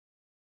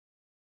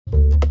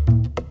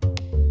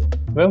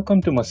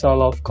Welcome to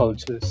Masala of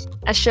Cultures.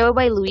 A show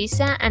by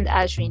Luisa and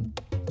Ashwin.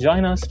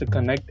 Join us to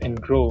connect and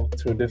grow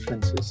through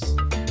differences.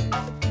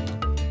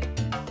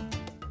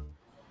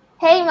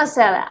 Hey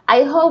Marcella,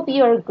 I hope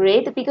you're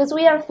great because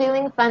we are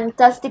feeling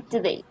fantastic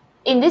today.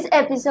 In this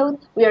episode,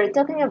 we are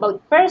talking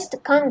about first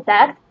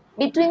contact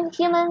between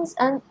humans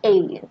and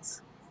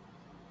aliens.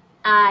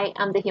 I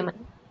am the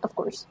human, of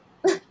course.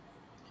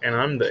 And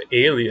I'm the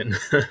alien.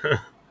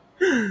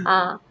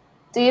 Uh,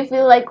 do you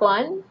feel like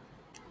one?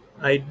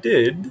 I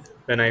did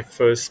when I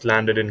first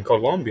landed in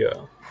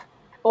Colombia.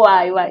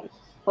 Why?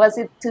 Was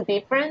it too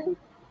different?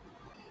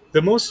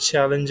 The most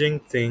challenging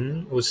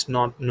thing was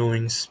not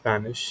knowing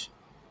Spanish.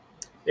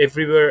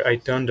 Everywhere I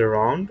turned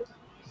around,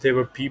 there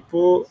were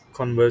people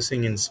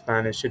conversing in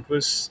Spanish. It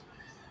was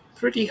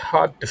pretty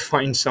hard to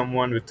find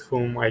someone with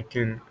whom I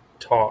can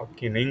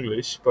talk in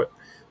English, but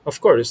of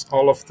course,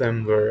 all of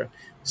them were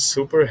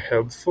super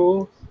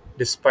helpful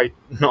despite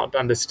not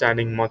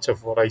understanding much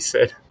of what I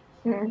said.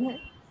 Mhm.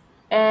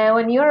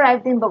 When you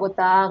arrived in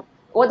Bogota,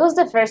 what was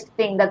the first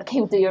thing that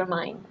came to your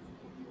mind?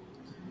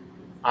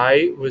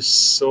 I was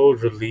so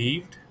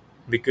relieved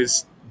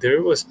because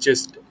there was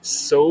just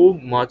so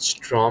much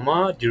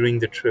drama during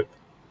the trip.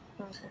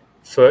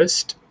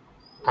 First,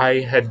 I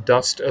had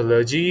dust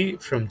allergy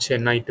from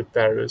Chennai to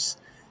Paris,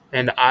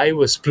 and I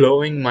was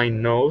blowing my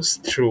nose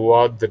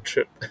throughout the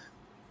trip.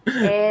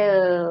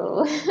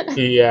 Ew.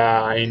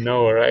 Yeah, I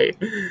know, right?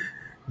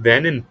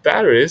 Then in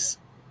Paris,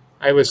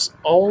 I was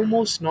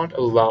almost not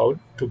allowed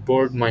to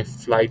board my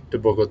flight to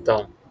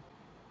Bogota.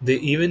 They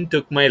even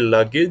took my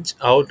luggage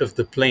out of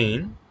the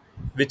plane,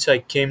 which I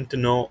came to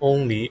know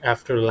only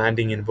after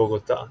landing in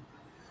Bogota.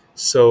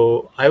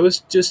 So I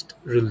was just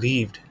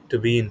relieved to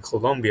be in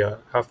Colombia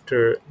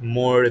after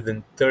more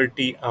than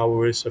 30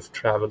 hours of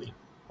traveling.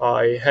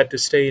 I had to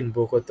stay in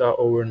Bogota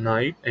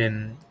overnight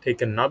and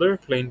take another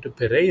plane to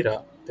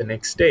Pereira the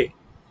next day.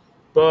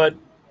 But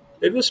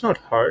it was not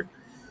hard.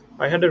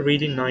 I had a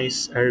really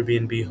nice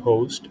Airbnb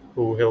host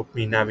who helped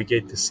me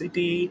navigate the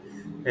city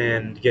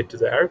and get to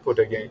the airport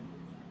again.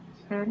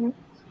 Mhm.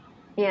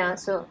 Yeah,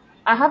 so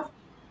I have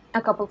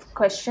a couple of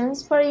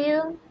questions for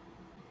you.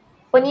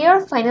 When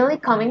you're finally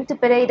coming to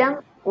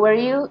Pereira, were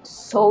you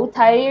so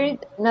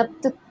tired not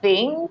to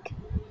think?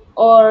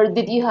 Or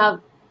did you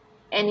have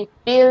any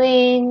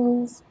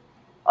feelings?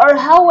 Or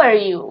how were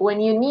you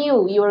when you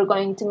knew you were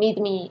going to meet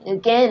me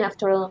again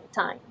after a long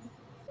time?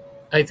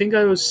 I think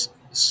I was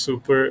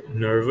super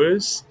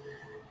nervous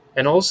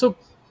and also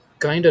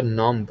kind of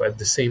numb at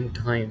the same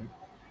time.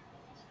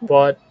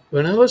 But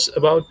when I was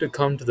about to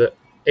come to the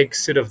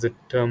exit of the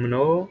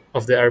terminal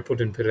of the airport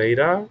in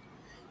Pereira,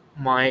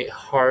 my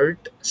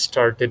heart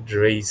started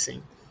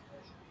racing.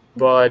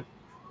 But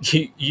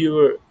you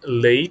were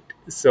late,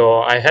 so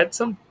I had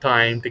some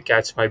time to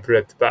catch my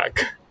breath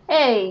back.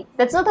 Hey,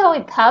 that's not how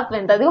it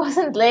happened. That it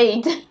wasn't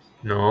late.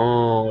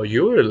 No,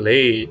 you were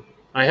late.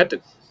 I had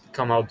to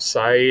come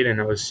outside and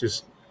I was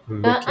just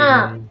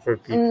Uh-uh. looking for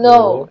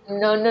No, people.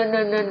 no, no,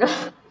 no, no, no.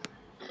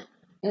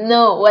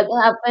 No, what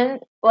happened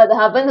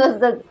was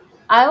that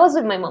I was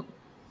with my mom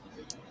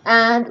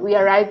and we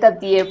arrived at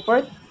the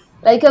airport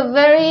like a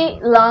very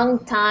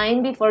long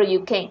time before you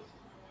came,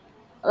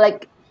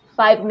 like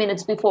 5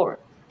 minutes before.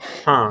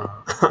 Huh.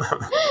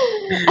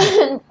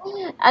 and,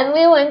 and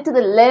we went to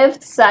the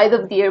left side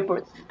of the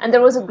airport and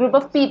there was a group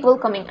of people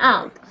coming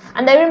out.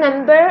 And I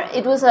remember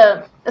it was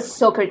a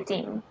soccer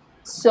team.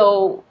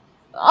 So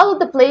all of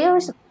the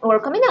players were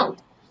coming out.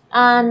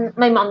 And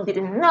my mom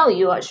didn't know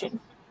you, Ashwin.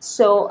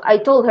 So I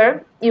told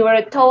her you were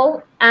a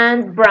tall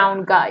and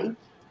brown guy.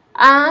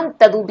 And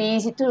that would be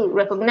easy to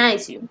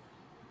recognize you.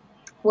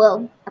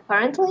 Well,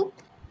 apparently,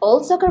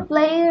 all soccer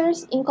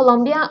players in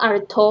Colombia are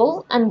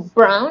tall and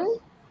brown.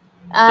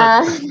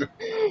 Uh,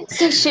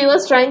 so she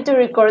was trying to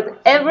record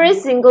every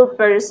single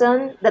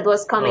person that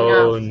was coming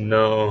out. Oh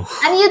no.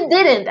 And you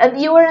didn't, and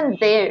you weren't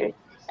there.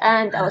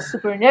 And I was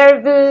super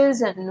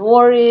nervous and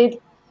worried.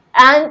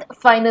 And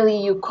finally,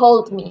 you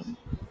called me.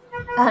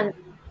 And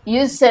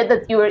you said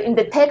that you were in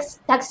the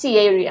taxi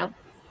area.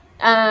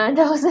 And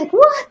I was like,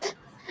 what?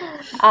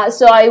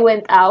 So I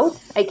went out.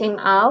 I came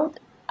out.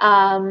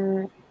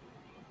 Um,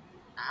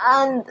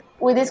 and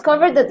we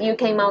discovered that you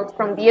came out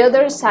from the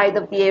other side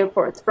of the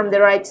airport, from the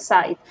right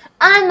side.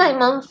 And my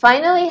mom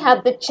finally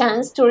had the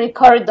chance to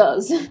record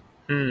us.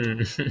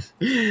 Hmm.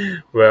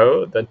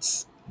 Well,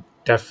 that's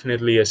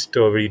definitely a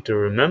story to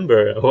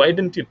remember. Why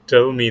didn't you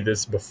tell me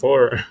this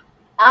before?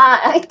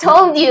 I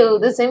told you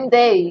the same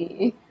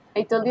day.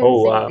 I told you the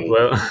Oh same wow. day.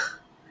 Well,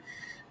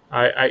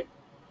 I I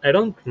I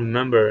don't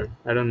remember.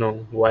 I don't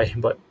know why,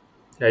 but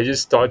I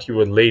just thought you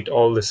were late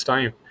all this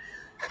time.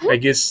 I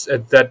guess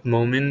at that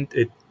moment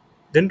it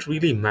didn't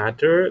really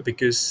matter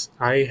because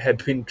I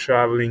had been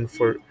traveling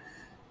for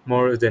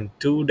more than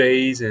 2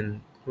 days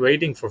and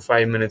waiting for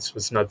 5 minutes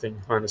was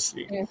nothing,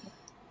 honestly. Mhm.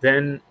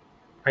 Then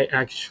I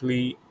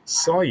actually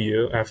saw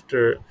you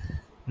after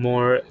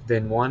more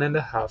than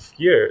 1.5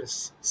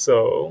 years.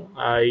 So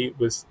I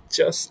was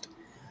just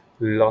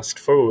lost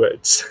for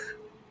words.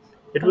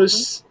 It Mhm.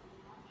 was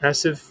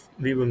as if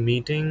we were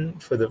meeting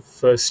for the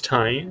first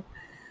time,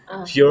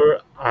 Uh,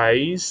 Your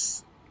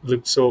eyes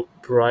looked so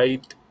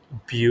bright,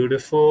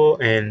 beautiful,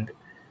 and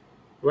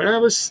when I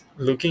was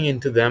looking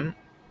into them,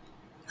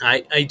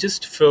 I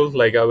just felt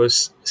like I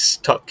was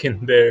stuck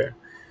in there.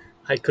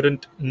 I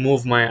couldn't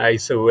move my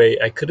eyes away.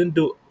 I couldn't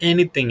do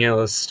anything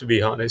else, to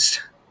be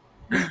honest.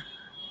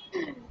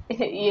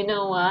 you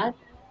know what?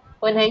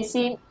 When I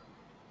see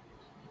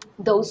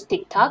those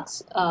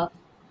TikToks of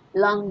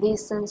long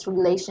distance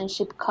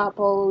relationship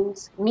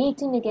couples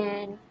meeting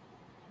again,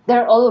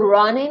 they're all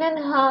running and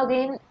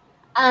hugging,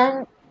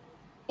 and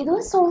it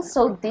was all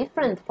so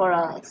different for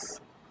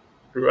us.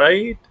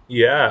 Right?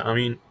 Yeah, I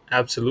mean,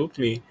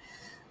 absolutely.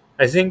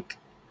 I think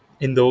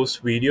in those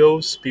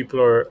videos,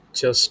 people are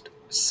just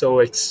so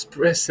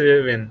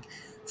expressive and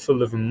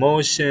full of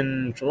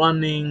emotion,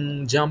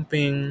 running,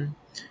 jumping.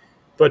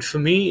 But for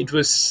me, it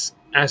was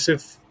as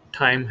if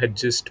time had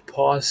just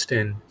paused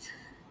and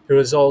it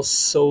was all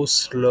so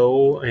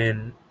slow.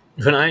 And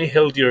when I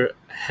held your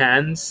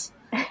hands,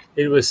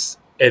 it was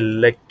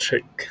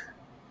electric.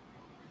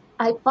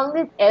 I found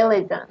it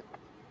elegant.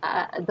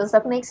 Does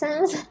that make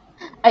sense?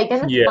 I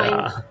cannot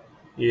find Yeah,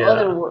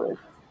 other yeah. words.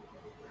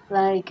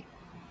 Like,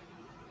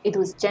 it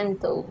was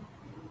gentle.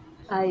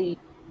 I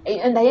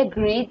and I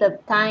agree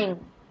that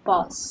time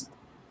passed.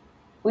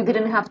 We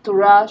didn't have to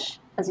rush,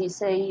 as you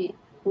say.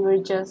 We were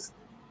just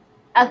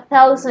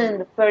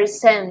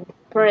 1,000%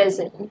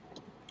 present.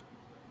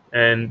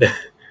 And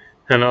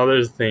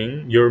another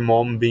thing, your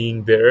mom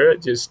being there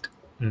just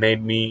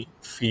made me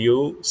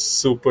feel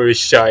super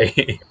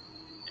shy.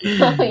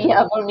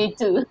 Yeah, for me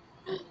too.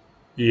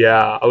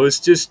 Yeah, I was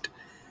just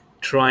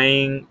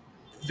trying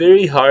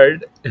very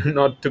hard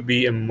not to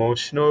be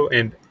emotional,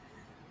 and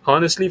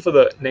honestly, for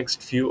the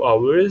next few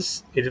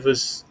hours, it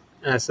was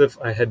as if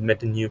I had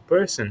met a new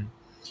person.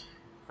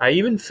 I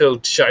even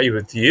felt shy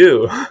with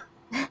you.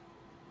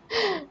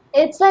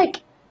 It's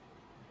like,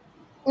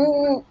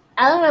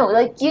 I don't know,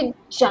 like you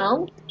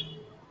jumped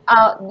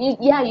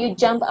yeah, you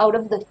jump out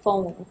of the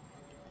phone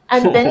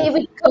and then you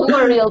become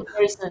a real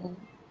person.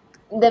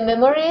 The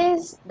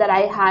memories that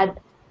I had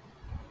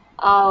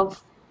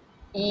of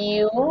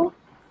you,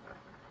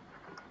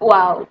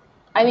 wow.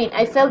 I mean,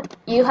 I felt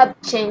you have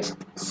changed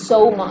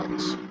so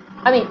much.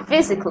 I mean,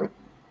 physically,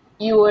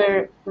 you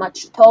were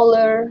much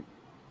taller,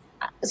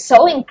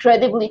 so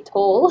incredibly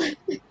tall,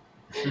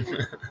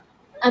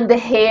 and the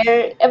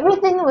hair,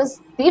 everything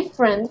was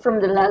different from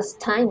the last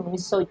time we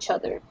saw each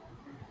other.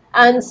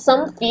 And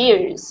some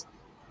fears,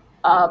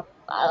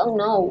 I don't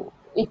know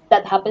if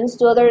that happens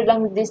to other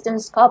long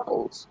distance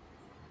couples.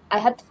 I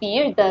had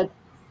feared that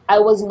I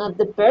was not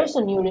the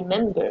person you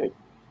remembered,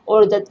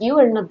 or that you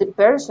were not the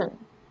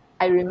person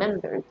I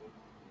remembered.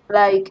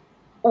 Like,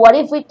 what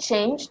if we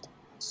changed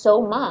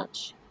so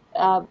much?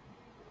 Uh,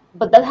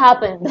 but that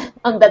happened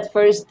on that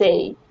first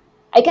day.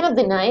 I cannot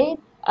deny it.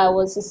 I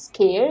was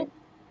scared,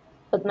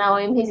 but now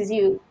I miss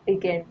you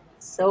again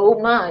so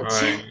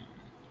much. I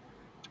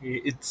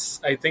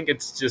it's I think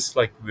it's just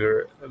like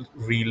we're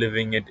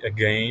reliving it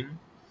again.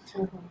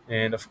 Mhm.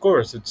 And of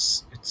course,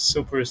 it's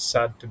super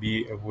sad to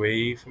be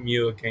away from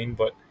you again,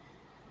 but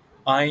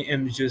I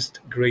am just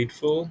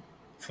grateful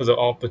for the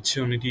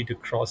opportunity to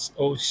cross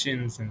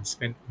oceans and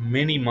spend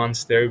many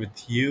months there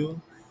with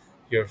you,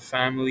 your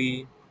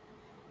family,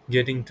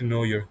 getting to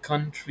know your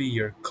country,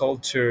 your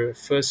culture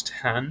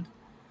firsthand.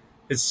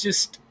 It's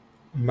just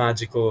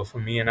magical for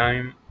me, and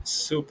I'm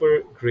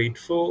super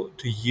grateful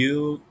to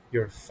you,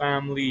 your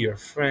family, your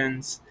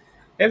friends,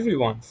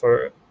 everyone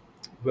for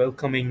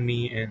welcoming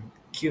me and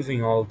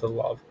giving all the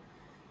love.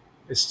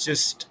 It's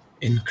just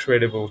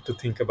incredible to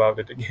think about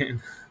it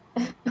again.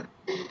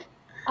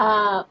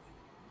 Uh,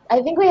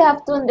 I think we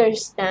have to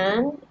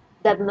understand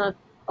that not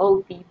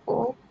all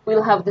people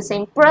will have the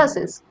same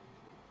process.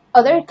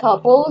 Other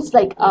couples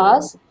like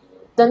us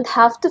don't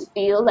have to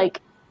feel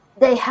like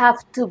they have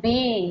to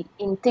be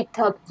in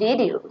TikTok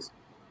videos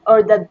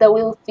or that they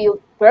will feel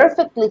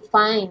perfectly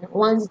fine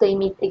once they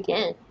meet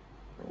again.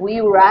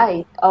 We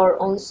write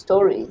our own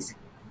stories.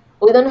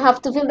 We don't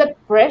have to feel the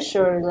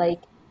pressure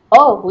like,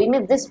 oh, we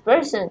met this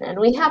person and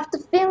we have to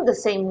feel the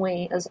same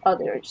way as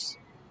others.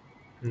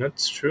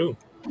 That's true.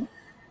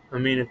 I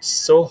mean, it's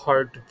so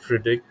hard to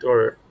predict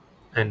or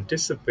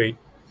anticipate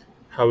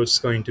how it's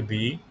going to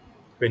be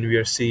when we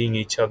are seeing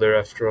each other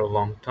after a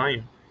long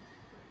time.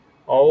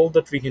 All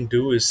that we can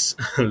do is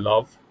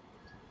love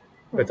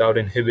without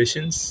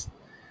inhibitions,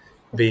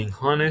 being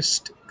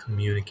honest,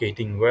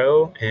 communicating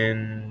well,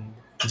 and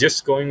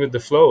just going with the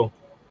flow.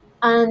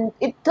 And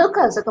it took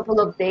us a couple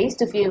of days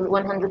to feel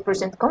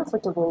 100%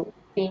 comfortable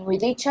being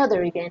with each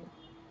other again.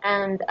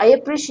 And I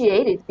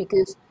appreciate it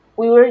because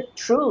we were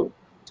true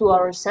to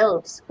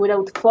ourselves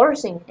without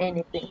forcing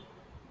anything.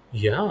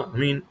 Yeah, I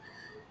mean,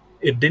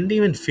 it didn't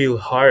even feel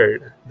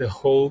hard. The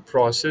whole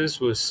process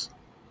was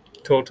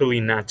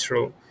totally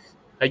natural.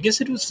 I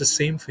guess it was the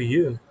same for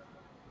you,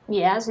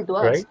 Yes, it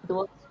was. right? It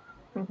was.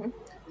 Hmm.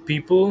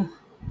 People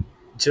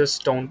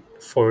just don't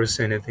force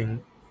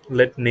anything.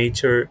 Let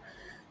nature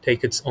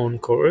take its own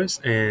course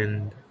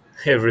and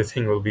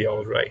everything will be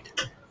all right.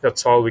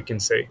 That's all we can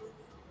say.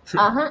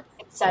 Uh huh,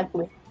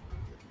 exactly.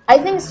 I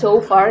think so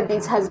far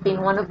this has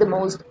been one of the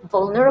most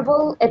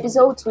vulnerable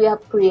episodes we have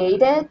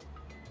created.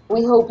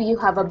 We hope you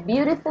have a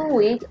beautiful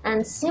week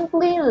and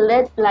simply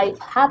let life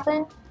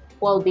happen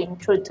while being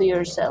true to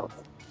yourself.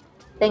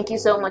 Thank you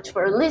so much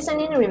for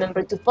listening.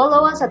 Remember to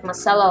follow us at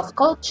Masala of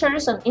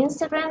Cultures on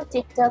Instagram,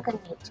 TikTok, and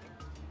YouTube.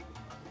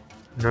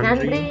 Nandri,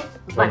 Nandri,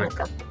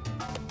 Vanakkam. Vanakkam.